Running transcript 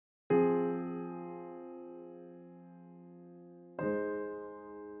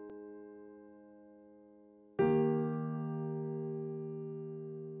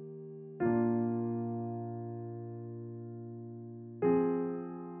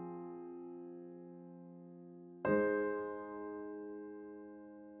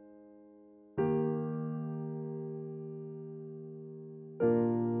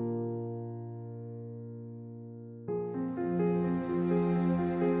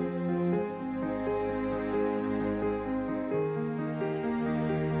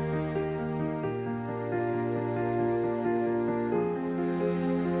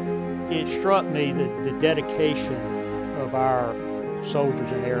It struck me that the dedication of our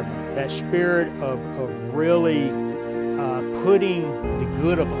soldiers and airmen, that spirit of really putting the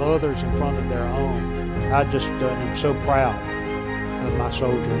good of others in front of their own. I just am so proud of my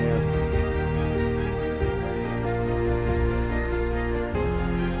soldiers and airmen.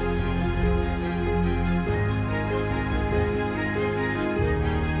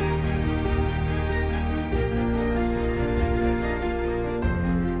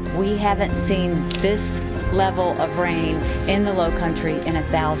 We haven't seen this level of rain in the low country in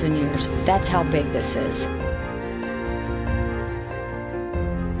 1,000 years. That's how big this is.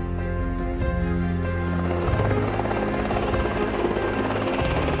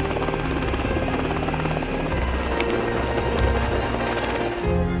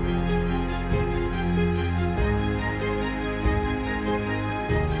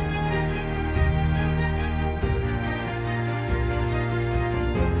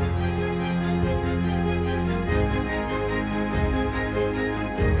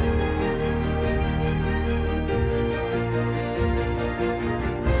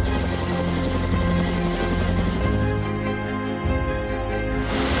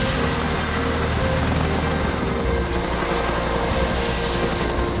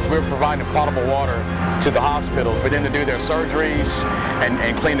 We're providing potable water to the hospitals for them to do their surgeries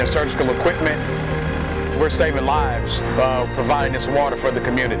and clean their surgical equipment. We're saving lives providing this water for the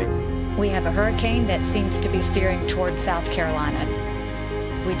community. We have a hurricane that seems to be steering towards South Carolina.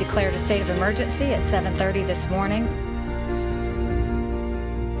 We declared a state of emergency at 7:30 this morning.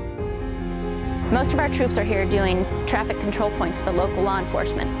 Most of our troops are here doing traffic control points with the local law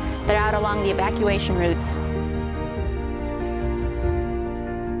enforcement. They're out along the evacuation routes.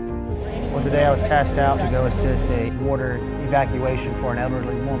 Well, today I was tasked out to go assist a water evacuation for an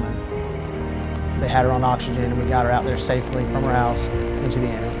elderly woman. They had her on oxygen and we got her out there safely from her house into the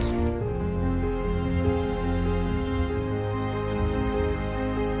ambulance.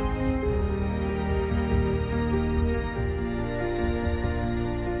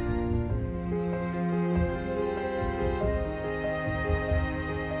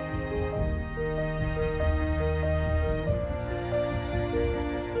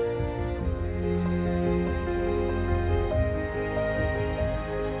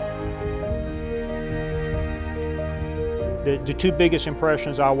 The two biggest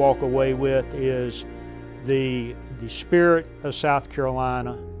impressions I walk away with is the spirit of South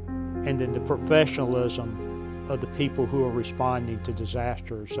Carolina and then the professionalism of the people who are responding to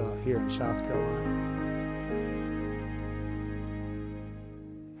disasters here in South Carolina.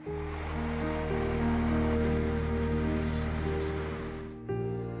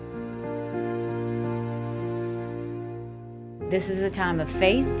 This is a time of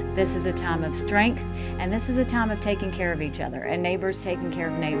faith, this is a time of strength, and this is a time of taking care of each other and neighbors taking care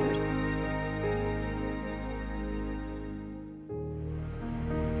of neighbors.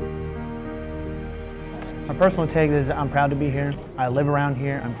 My personal take is I'm proud to be here. I live around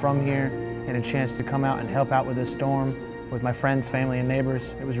here, I'm from here, and a chance to come out and help out with this storm with my friends, family, and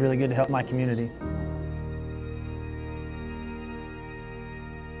neighbors. It was really good to help my community.